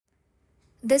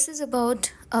This is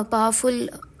about a powerful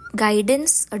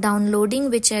guidance, a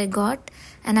downloading which I got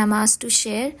and I'm asked to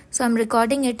share. So I'm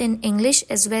recording it in English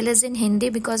as well as in Hindi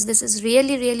because this is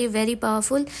really very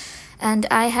powerful and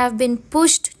I have been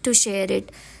pushed to share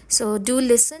it. So do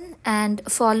listen and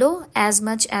follow as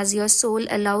much as your soul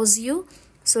allows you.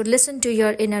 So listen to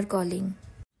your inner calling.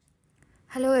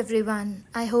 Hello everyone.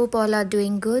 I hope all are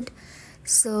doing good.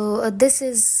 So this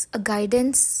is a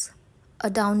guidance, a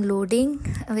downloading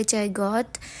which I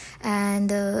got, and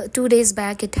 2 days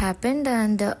back it happened,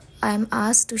 and I'm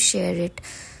asked to share it.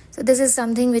 So this is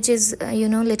something which is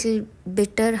little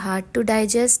bitter, hard to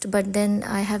digest, but then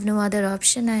I have no other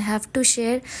option. I have to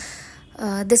share.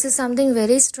 This is something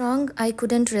very strong. I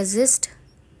couldn't resist,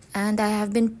 and I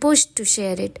have been pushed to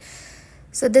share it.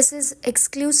 So this is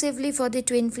exclusively for the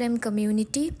twin flame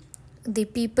community, the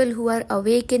people who are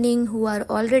awakening, who are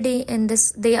already in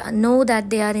this, they know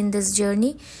that they are in this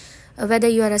journey, whether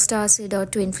you are a star seed or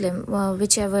twin flame,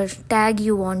 whichever tag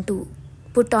you want to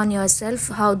put on yourself,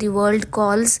 how the world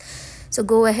calls. So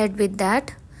go ahead with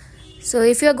that. So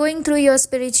if you are going through your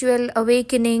spiritual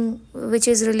awakening, which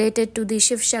is related to the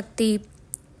Shiv Shakti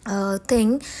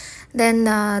thing, then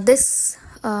this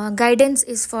guidance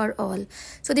is for all.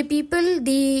 So the people,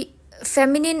 the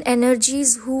feminine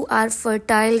energies who are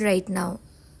fertile right now,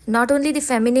 not only the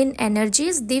feminine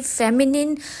energies, the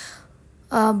feminine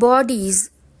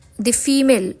bodies, the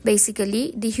female,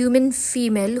 basically the human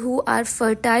female who are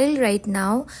fertile right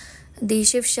now, the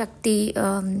Shiv Shakti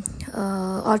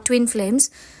or twin flames,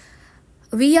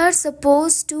 we are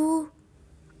supposed to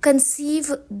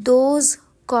conceive those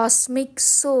cosmic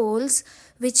souls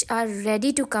which are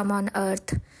ready to come on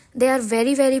earth. They are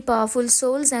very powerful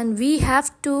souls, and we have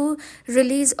to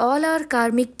release all our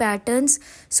karmic patterns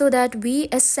so that we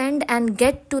ascend and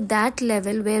get to that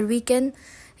level where we can,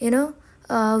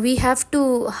 we have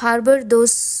to harbor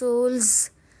those souls,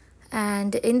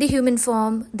 and in the human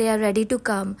form they are ready to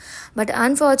come. But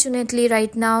unfortunately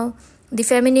right now, the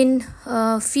feminine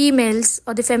females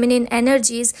or the feminine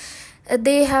energies,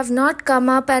 they have not come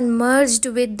up and merged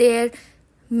with their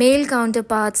male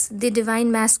counterparts, the divine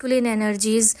masculine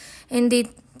energies in the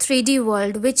 3D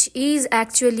world, which is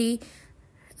actually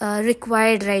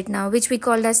required right now, which we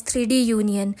call as 3D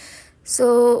union.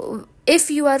 So if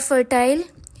you are fertile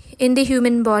in the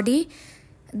human body,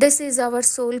 this is our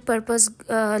soul purpose,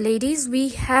 ladies. We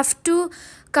have to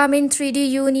come in 3D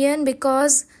union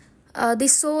because the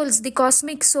souls, the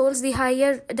cosmic souls, the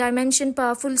higher dimension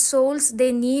powerful souls,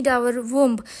 they need our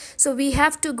womb. So we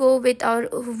have to go with our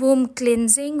womb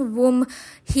cleansing, womb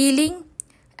healing,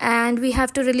 and we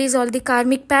have to release all the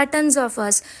karmic patterns of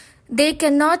us. They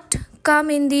cannot come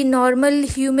in the normal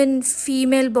human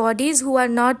female bodies who are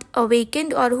not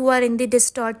awakened or who are in the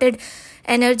distorted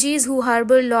energies, who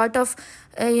harbor a lot of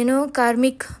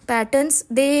karmic patterns.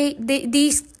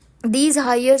 These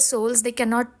higher souls, they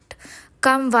cannot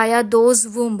come via those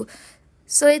womb.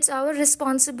 So it's our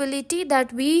responsibility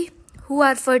that we who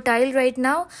are fertile right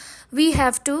now, we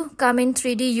have to come in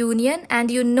 3D union,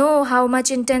 and you know how much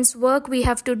intense work we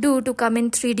have to do to come in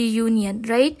 3D union,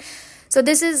 right? So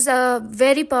this is a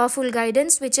very powerful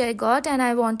guidance which I got, and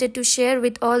I wanted to share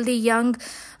with all the young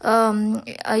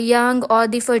or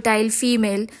the fertile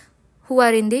female who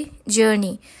are in the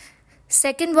journey.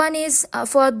 Second one is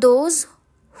for those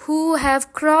who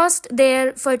have crossed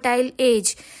their fertile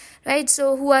age, right?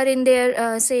 So who are in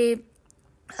their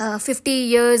 50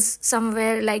 years,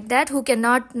 somewhere like that, who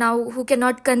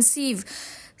cannot conceive.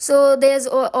 So there's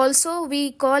also,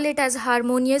 we call it as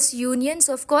harmonious union.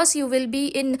 So of course you will be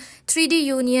in 3D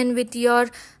union with your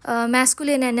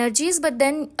masculine energies, but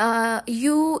then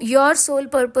your soul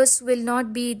purpose will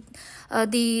not be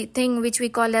the thing which we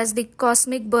call as the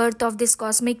cosmic birth of this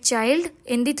cosmic child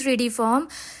in the 3D form.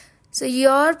 So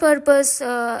your purpose,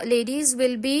 ladies,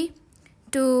 will be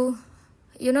to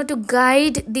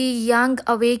guide the young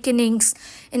awakenings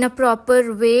in a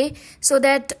proper way so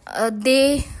that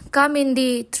they come in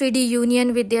the 3D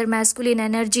union with their masculine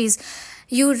energies.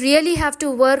 You really have to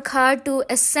work hard to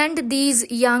ascend these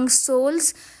young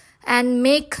souls and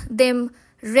make them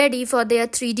ready for their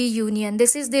 3D union.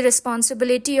 This is the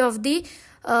responsibility of the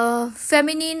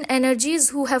feminine energies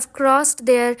who have crossed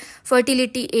their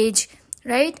fertility age,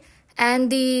 right?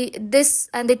 And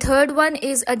the third one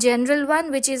is a general one,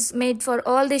 which is made for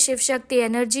all the Shiv Shakti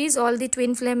energies, all the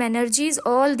twin flame energies,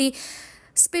 all the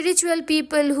spiritual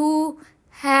people who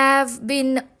have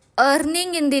been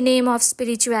earning in the name of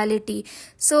spirituality.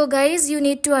 So guys, you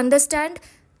need to understand,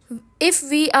 if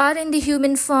we are in the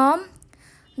human form,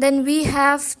 then we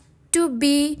have to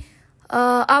be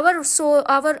our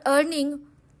earning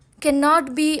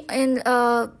cannot be in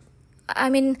I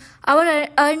mean, our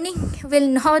earning will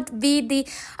not be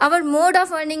our mode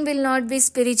of earning will not be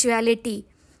spirituality.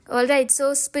 All right,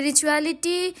 so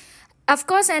spirituality, of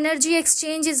course, energy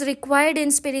exchange is required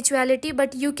in spirituality,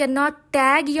 but you cannot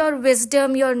tag your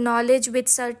wisdom, your knowledge with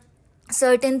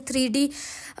certain 3D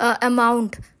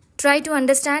amount. Try to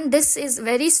understand, this is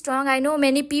very strong. I know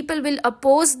many people will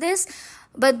oppose this,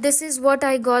 but this is what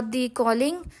I got the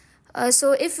calling.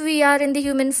 So if we are in the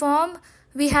human form,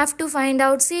 we have to find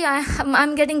out. See,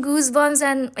 I'm getting goosebumps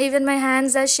and even my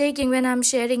hands are shaking when I'm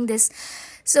sharing this.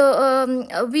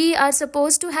 So we are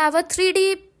supposed to have a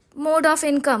 3D mode of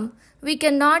income. We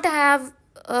cannot have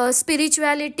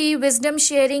spirituality, wisdom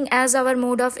sharing as our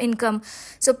mode of income.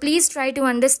 So please try to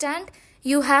understand.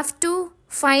 You have to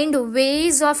find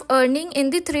ways of earning in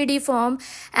the 3D form,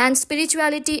 and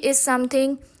spirituality is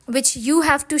something which you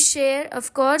have to share.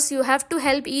 Of course, you have to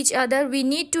help each other. We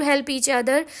need to help each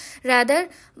other rather,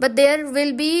 but there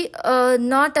will be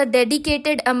not a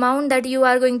dedicated amount that you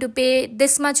are going to pay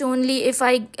this much only if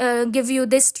I give you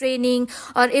this training,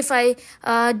 or if I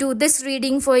do this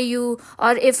reading for you,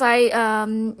 or if I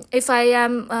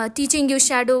am teaching you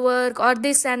shadow work or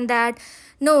this and that.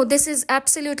 No, this is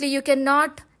absolutely, you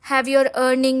cannot have your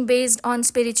earning based on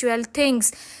spiritual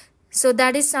things. So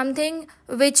that is something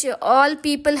which all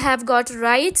people have got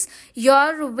rights.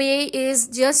 Your way is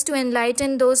just to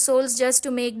enlighten those souls, just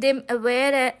to make them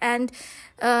aware and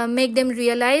make them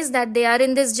realize that they are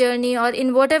in this journey or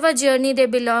in whatever journey they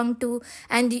belong to,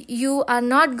 and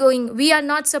we are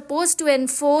not supposed to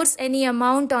enforce any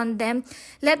amount on them.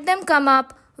 Let them come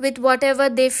up with whatever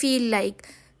they feel like.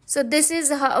 So this is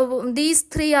how, these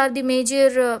three are the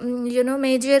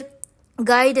major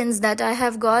guidance that I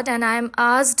have got, and I am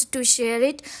asked to share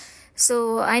it.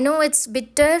 So I know it's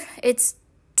bitter, it's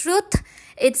truth,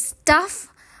 it's tough,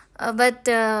 but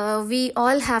we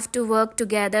all have to work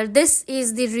together. This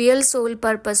is the real soul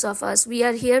purpose of us. We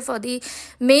are here for the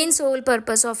main soul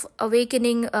purpose of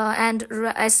awakening and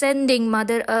ascending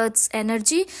Mother Earth's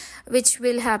energy, which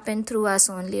will happen through us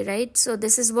only, right? So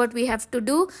this is what we have to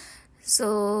do.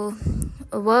 So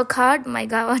work hard. My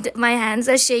God, my hands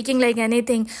are shaking like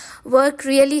anything. Work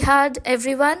really hard,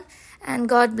 everyone, and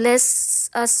God bless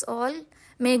us all.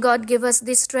 May God give us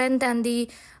the strength and the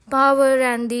power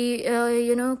and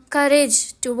the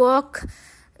courage to walk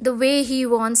the way He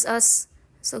wants us.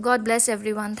 So God bless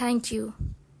everyone. Thank you.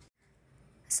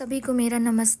 सभी को मेरा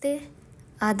नमस्ते,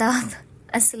 आदाब,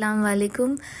 अस्सलाम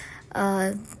वालेकुम.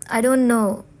 I don't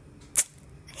know,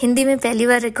 Hindi में पहली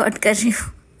बार record कर रही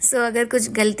हूँ. सो अगर कुछ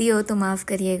गलती हो तो माफ़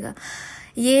करिएगा.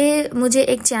 ये मुझे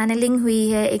एक चैनलिंग हुई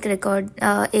है,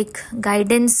 एक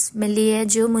गाइडेंस मिली है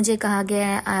जो मुझे कहा गया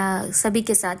है सभी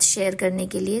के साथ शेयर करने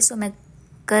के लिए. सो मैं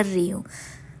कर रही हूँ.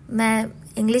 मैं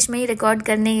इंग्लिश में ही रिकॉर्ड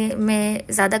करने में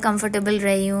ज़्यादा कंफर्टेबल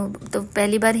रही हूँ, तो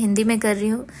पहली बार हिंदी में कर रही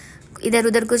हूँ. इधर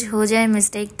उधर कुछ हो जाए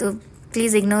मिस्टेक तो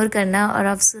प्लीज़ इग्नोर करना और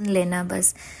आप सुन लेना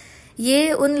बस.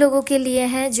 ये उन लोगों के लिए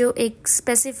है जो एक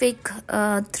स्पेसिफिक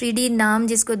 3D नाम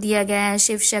जिसको दिया गया है,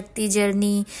 शिव शक्ति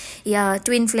जर्नी या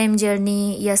ट्विन फ्लेम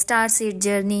जर्नी या स्टार सीड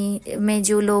जर्नी में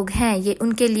जो लोग हैं, ये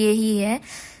उनके लिए ही है.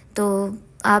 तो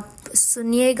आप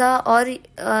सुनिएगा. और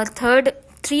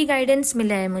 3 गाइडेंस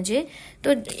मिला है मुझे,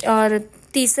 तो और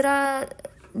तीसरा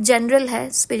जनरल है,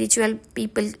 स्पिरिचुअल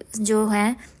पीपल जो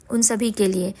हैं उन सभी के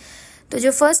लिए. तो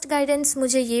जो फर्स्ट गाइडेंस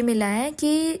मुझे ये मिला है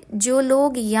कि जो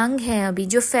लोग यंग हैं अभी,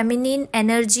 जो फेमिनिन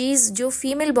एनर्जीज जो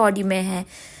फीमेल बॉडी में हैं,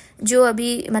 जो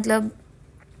अभी मतलब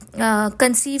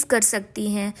कंसीव कर सकती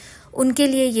हैं, उनके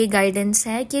लिए ये गाइडेंस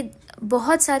है कि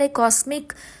बहुत सारे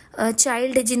कॉस्मिक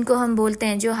चाइल्ड जिनको हम बोलते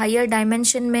हैं, जो हायर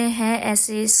डायमेंशन में हैं,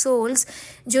 ऐसे सोल्स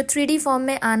जो 3D फॉर्म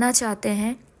में आना चाहते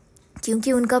हैं,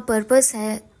 क्योंकि उनका पर्पस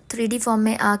है 3D फॉर्म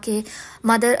में आके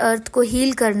मदर अर्थ को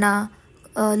हील करना,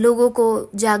 लोगों को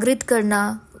जागृत करना,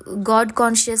 गॉड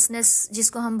कॉन्शियसनेस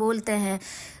जिसको हम बोलते हैं,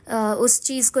 उस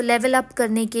चीज़ को लेवल अप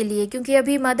करने के लिए. क्योंकि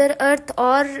अभी मदर अर्थ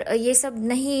और ये सब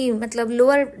नहीं, मतलब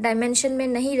लोअर डायमेंशन में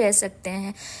नहीं रह सकते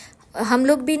हैं हम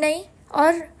लोग भी नहीं,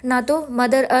 और ना तो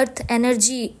मदर अर्थ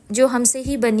एनर्जी जो हमसे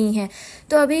ही बनी है.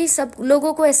 तो अभी सब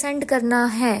लोगों को असेंड करना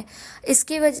है.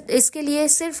 इसके लिए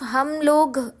सिर्फ हम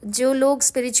लोग, जो लोग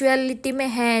स्पिरिचुअलिटी में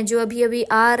हैं, जो अभी अभी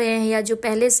आ रहे हैं या जो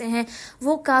पहले से हैं,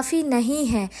 वो काफ़ी नहीं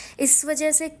है. इस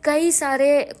वजह से कई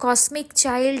सारे कॉस्मिक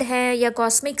चाइल्ड हैं या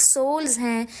कॉस्मिक सोल्स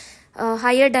हैं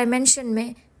हायर डायमेंशन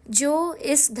में, जो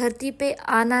इस धरती पे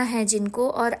आना है जिनको,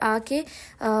 और आके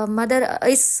मदर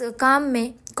इस काम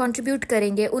में कंट्रीब्यूट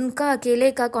करेंगे. उनका अकेले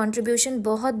का कंट्रीब्यूशन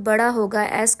बहुत बड़ा होगा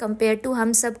एज़ कम्पेयर टू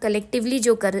हम सब कलेक्टिवली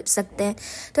जो कर सकते हैं.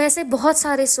 तो ऐसे बहुत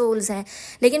सारे सोल्स हैं.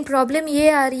 लेकिन प्रॉब्लम ये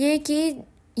आ रही है कि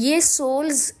ये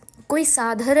सोल्स कोई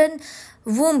साधारण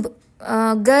वुम्ब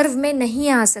गर्भ में नहीं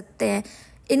आ सकते हैं.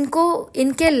 इनको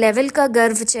इनके लेवल का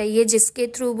गर्व चाहिए जिसके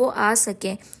थ्रू वो आ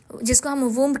सकें, जिसको हम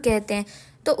वुम्ब कहते हैं।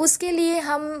 तो उसके लिए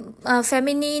हम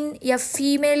फेमिनिन या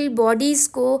फीमेल बॉडीज़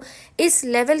को इस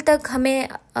लेवल तक हमें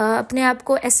अपने आप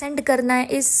को असेंड करना है,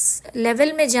 इस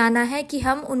लेवल में जाना है कि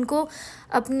हम उनको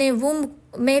अपने वुम्ब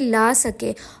में ला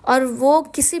सके, और वो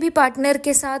किसी भी पार्टनर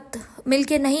के साथ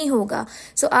मिलके नहीं होगा।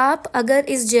 सो आप अगर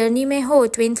इस जर्नी में हो,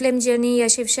 ट्विन फ्लेम जर्नी या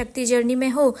शिव शक्ति जर्नी में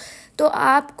हो, तो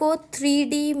आपको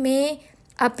 3D में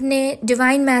अपने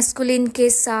डिवाइन मैस्कुलिन के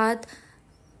साथ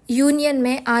यूनियन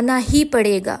में आना ही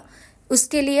पड़ेगा।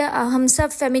 उसके लिए हम सब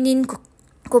फेमिनिन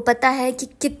को पता है कि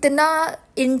कितना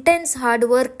इंटेंस हार्ड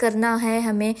वर्क करना है,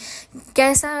 हमें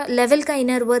कैसा लेवल का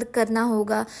इनर वर्क करना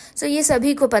होगा। सो ये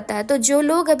सभी को पता है। तो जो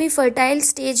लोग अभी फर्टाइल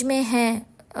स्टेज में हैं,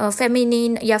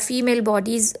 फेमिनिन या फीमेल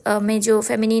बॉडीज़ में जो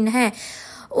फेमिनिन है,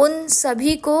 उन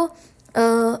सभी को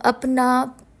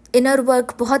अपना इनर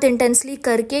वर्क बहुत इंटेंसली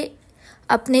करके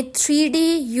अपने 3D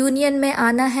यूनियन में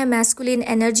आना है मैस्कुलिन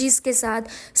एनर्जीज़ के साथ,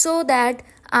 सो दैट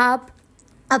आप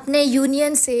अपने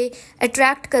यूनियन से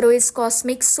अट्रैक्ट करो इस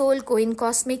कॉस्मिक सोल को, इन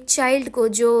कॉस्मिक चाइल्ड को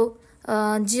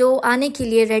जो आने के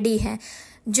लिए रेडी हैं।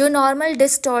 जो नॉर्मल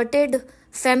डिस्टॉर्टेड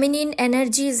फेमिनिन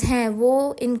एनर्जीज़ हैं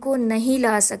वो इनको नहीं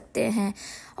ला सकते हैं।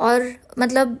 और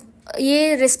मतलब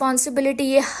ये रिस्पॉन्सिबिलिटी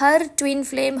ये हर ट्विन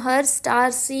फ्लेम, हर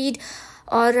स्टार सीड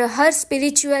और हर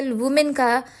स्पिरिचुअल वुमेन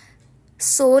का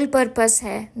सोल पर्पस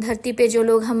है। धरती पे जो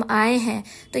लोग हम आए हैं,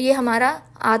 तो ये हमारा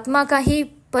आत्मा का ही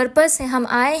पर्पस है, हम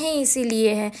आए हैं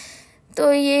इसीलिए है।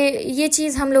 तो ये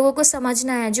चीज़ हम लोगों को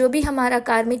समझना है। जो भी हमारा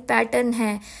कार्मिक पैटर्न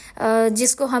है,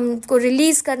 जिसको हमको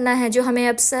रिलीज़ करना है, जो हमें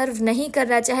अब सर्व नहीं कर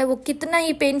रहा, चाहे वो कितना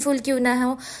ही पेनफुल क्यों ना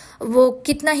हो, वो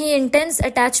कितना ही इंटेंस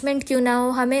अटैचमेंट क्यों ना हो,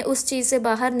 हमें उस चीज़ से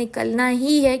बाहर निकलना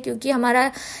ही है, क्योंकि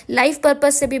हमारा लाइफ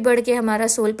पर्पस से भी बढ़ के हमारा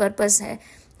सोल पर्पस है।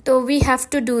 तो we have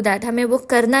to do that, हमें वो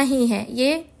करना ही है।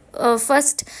 ये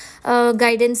फर्स्ट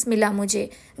गाइडेंस मिला मुझे,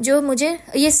 जो मुझे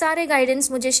ये सारे गाइडेंस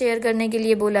मुझे शेयर करने के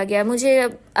लिए बोला गया। मुझे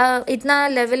इतना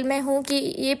लेवल में हूँ कि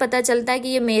ये पता चलता है कि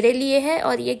ये मेरे लिए है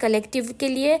और ये कलेक्टिव के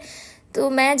लिए। तो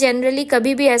मैं जनरली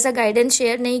कभी भी ऐसा गाइडेंस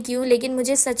शेयर नहीं की हूँ, लेकिन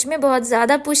मुझे सच में बहुत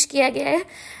ज़्यादा पुश किया गया है।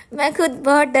 मैं खुद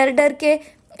बहुत डर के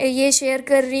ये शेयर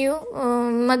कर रही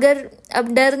हूँ, मगर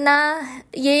अब डरना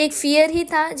ये एक फियर ही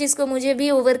था जिसको मुझे भी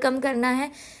ओवरकम करना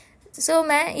है। सो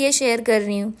मैं ये शेयर कर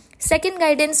रही हूँ। सेकंड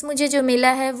गाइडेंस मुझे जो मिला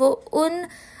है वो उन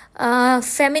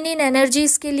फेमिनिन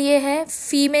एनर्जीज़ के लिए है,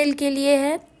 फीमेल के लिए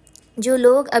है, जो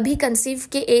लोग अभी कंसीव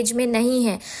के एज में नहीं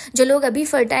हैं, जो लोग अभी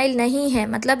फर्टाइल नहीं हैं,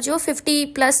 मतलब जो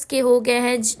 50+ के हो गए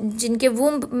हैं, जिनके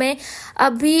वुम्ब में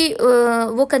अभी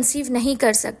वो कंसीव नहीं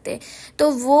कर सकते। तो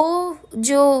वो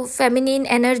जो फेमिनिन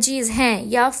एनर्जीज़ हैं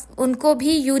या उनको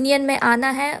भी यूनियन में आना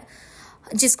है,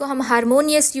 जिसको हम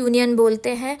हारमोनियस यूनियन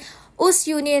बोलते हैं। उस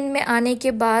यूनियन में आने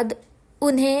के बाद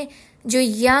उन्हें जो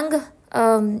यंग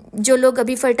जो लोग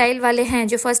अभी फर्टाइल वाले हैं,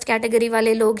 जो फर्स्ट कैटेगरी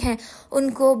वाले लोग हैं,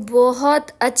 उनको बहुत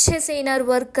अच्छे से इनर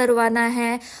वर्क करवाना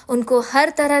है, उनको हर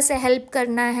तरह से हेल्प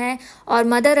करना है और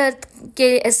मदर अर्थ के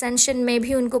एसेंशन में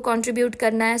भी उनको कंट्रीब्यूट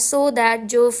करना है, सो दैट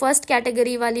जो फर्स्ट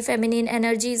कैटेगरी वाली फेमिनिन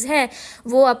एनर्जीज़ है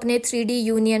वो अपने 3D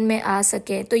यूनियन में आ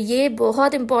सके। तो ये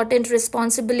बहुत इंपॉर्टेंट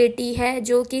रिस्पॉन्सिबिलिटी है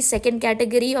जो कि सेकेंड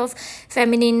कैटेगरी ऑफ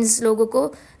फेमिनिन्स लोगों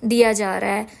को दिया जा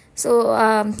रहा है।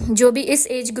 जो भी इस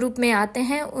एज ग्रुप में आते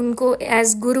हैं उनको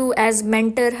एज गुरु, एज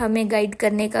मेंटर हमें गाइड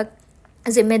करने का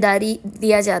जिम्मेदारी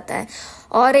दिया जाता है।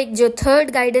 और एक जो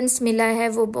थर्ड गाइडेंस मिला है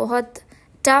वो बहुत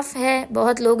टफ है,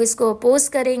 बहुत लोग इसको अपोज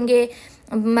करेंगे,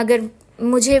 मगर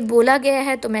मुझे बोला गया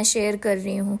है तो मैं शेयर कर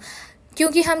रही हूँ।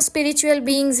 क्योंकि हम स्पिरिचुअल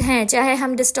बीइंग्स हैं, चाहे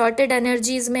हम डिस्टॉर्टेड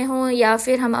एनर्जीज़ में हों या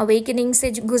फिर हम अवेकनिंग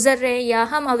से गुजर रहे हैं या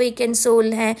हम अवेकन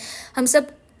सोल हैं, हम सब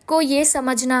को ये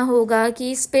समझना होगा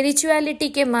कि स्पिरिचुअलिटी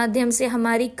के माध्यम से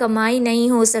हमारी कमाई नहीं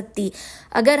हो सकती।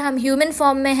 अगर हम ह्यूमन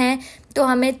फॉर्म में हैं तो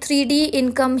हमें 3D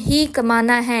इनकम ही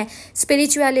कमाना है।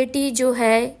 स्पिरिचुअलिटी जो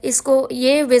है, इसको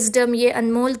ये विजडम, ये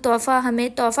अनमोल तोहफा हमें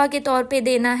तोहफा के तौर पे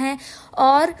देना है।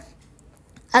 और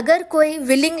अगर कोई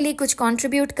विलिंगली कुछ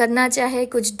कंट्रीब्यूट करना चाहे,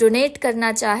 कुछ डोनेट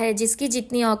करना चाहे, जिसकी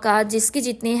जितनी औकात, जिसकी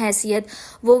जितनी हैसियत,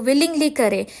 वो विलिंगली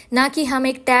करे, ना कि हम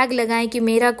एक टैग लगाएं कि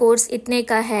मेरा कोर्स इतने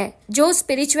का है। जो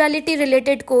स्पिरिचुअलिटी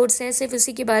रिलेटेड कोर्स है, सिर्फ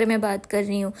उसी के बारे में बात कर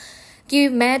रही हूँ कि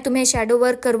मैं तुम्हें शैडो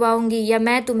वर्क करवाऊंगी या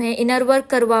मैं तुम्हें इनर वर्क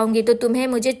करवाऊंगी तो तुम्हें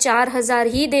मुझे 4,000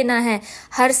 ही देना है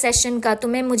हर सेशन का,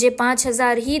 तुम्हें मुझे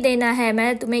 5,000 ही देना है,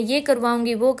 मैं तुम्हें ये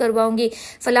करवाऊंगी, वो करवाऊंगी,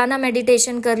 फलाना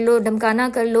मेडिटेशन कर लो, ढमकाना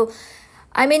कर लो।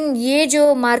 ये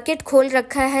जो मार्केट खोल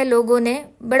रखा है लोगों ने,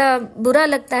 बड़ा बुरा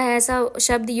लगता है ऐसा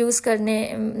शब्द यूज़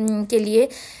करने के लिए।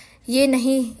 ये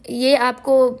नहीं, ये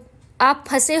आप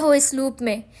फंसे हो इस लूप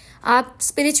में। आप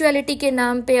स्पिरिचुअलिटी के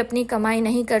नाम पे अपनी कमाई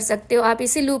नहीं कर सकते हो, आप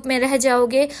इसी लूप में रह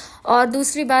जाओगे। और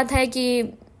दूसरी बात है कि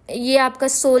ये आपका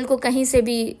सोल को कहीं से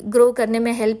भी ग्रो करने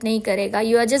में हेल्प नहीं करेगा.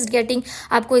 यू आर जस्ट गेटिंग,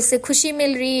 आपको इससे खुशी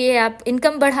मिल रही है, आप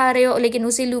इनकम बढ़ा रहे हो, लेकिन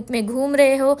उसी लूप में घूम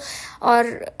रहे हो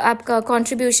और आपका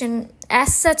कंट्रीब्यूशन एज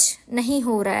सच नहीं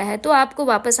हो रहा है. तो आपको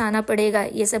वापस आना पड़ेगा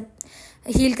ये सब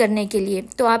हील करने के लिए.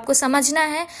 तो आपको समझना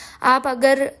है, आप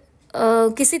अगर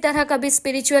किसी तरह का भी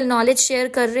स्पिरिचुअल नॉलेज शेयर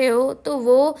कर रहे हो तो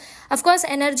वो ऑफ कोर्स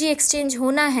एनर्जी एक्सचेंज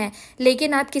होना है,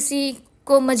 लेकिन आप किसी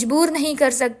को मजबूर नहीं कर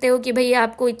सकते हो कि भैया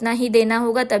आपको इतना ही देना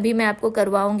होगा तभी मैं आपको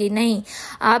करवाऊंगी. नहीं,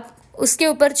 आप उसके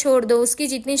ऊपर छोड़ दो. उसकी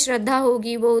जितनी श्रद्धा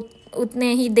होगी वो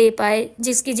उतने ही दे पाए,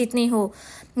 जिसकी जितनी हो,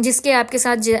 जिसके आपके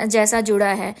साथ जैसा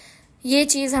जुड़ा है. ये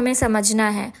चीज़ हमें समझना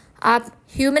है. आप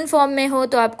ह्यूमन फॉर्म में हो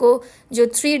तो आपको जो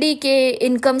 3D के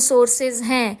इनकम सोर्सेज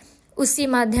हैं उसी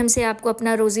माध्यम से आपको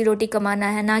अपना रोजी रोटी कमाना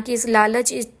है, ना कि इस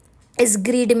लालच, इस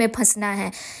ग्रीड में फंसना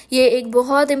है. ये एक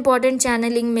बहुत इंपॉर्टेंट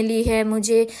चैनलिंग मिली है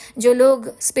मुझे. जो लोग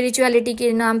स्पिरिचुअलिटी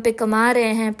के नाम पे कमा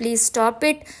रहे हैं, प्लीज़ स्टॉप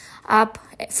इट. आप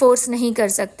फोर्स नहीं कर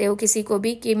सकते हो किसी को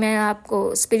भी कि मैं आपको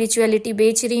स्पिरिचुअलिटी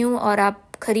बेच रही हूँ और आप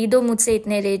खरीदो मुझसे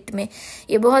इतने रेट में.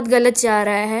 ये बहुत गलत जा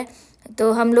रहा है.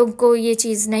 तो हम लोग को ये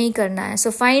चीज़ नहीं करना है. सो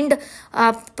फाइंड,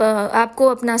 आपको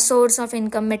अपना सोर्स ऑफ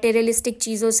इनकम मटेरियलिस्टिक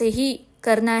चीज़ों से ही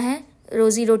करना है.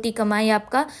 रोजी रोटी कमाई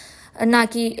आपका, ना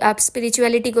कि आप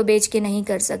स्पिरिचुअलिटी को बेच के नहीं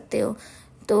कर सकते हो.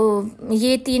 तो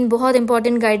ये 3 बहुत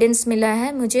इंपॉर्टेंट गाइडेंस मिला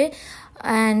है मुझे.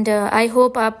 एंड आई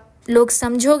होप आप लोग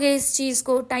समझोगे इस चीज़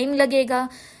को. टाइम लगेगा,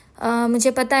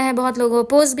 मुझे पता है, बहुत लोग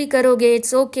अपोज भी करोगे.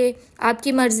 इट्स ओके,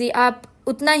 आपकी मर्जी. आप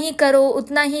उतना ही करो,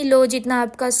 उतना ही लो जितना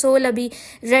आपका सोल अभी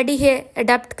रेडी है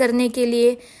अडेप्ट करने के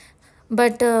लिए.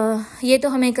 बट ये तो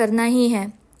हमें करना ही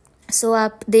है. सो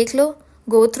आप देख लो,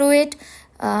 गो थ्रू इट,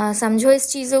 समझो इस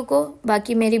चीज़ों को.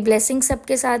 बाकी मेरी ब्लेसिंग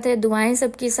सबके साथ है, दुआएं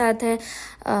सबके साथ है.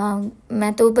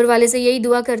 मैं तो ऊपर वाले से यही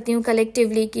दुआ करती हूँ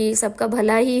कलेक्टिवली कि सबका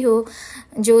भला ही हो.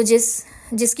 जो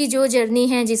जिसकी जो जर्नी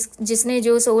है, जिसने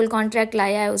जो सोल कॉन्ट्रैक्ट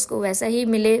लाया है उसको वैसा ही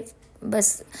मिले.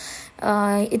 बस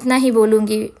इतना ही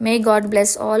बोलूँगी. May God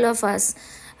bless all of us.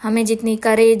 हमें जितनी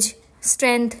करेज,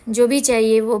 स्ट्रेंथ जो भी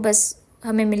चाहिए वो बस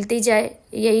हमें मिलती जाए.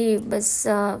 यही बस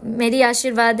मेरी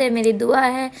आशीर्वाद है, मेरी दुआ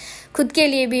है, खुद के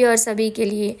लिए भी और सभी के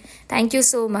लिए. Thank you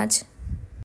so much.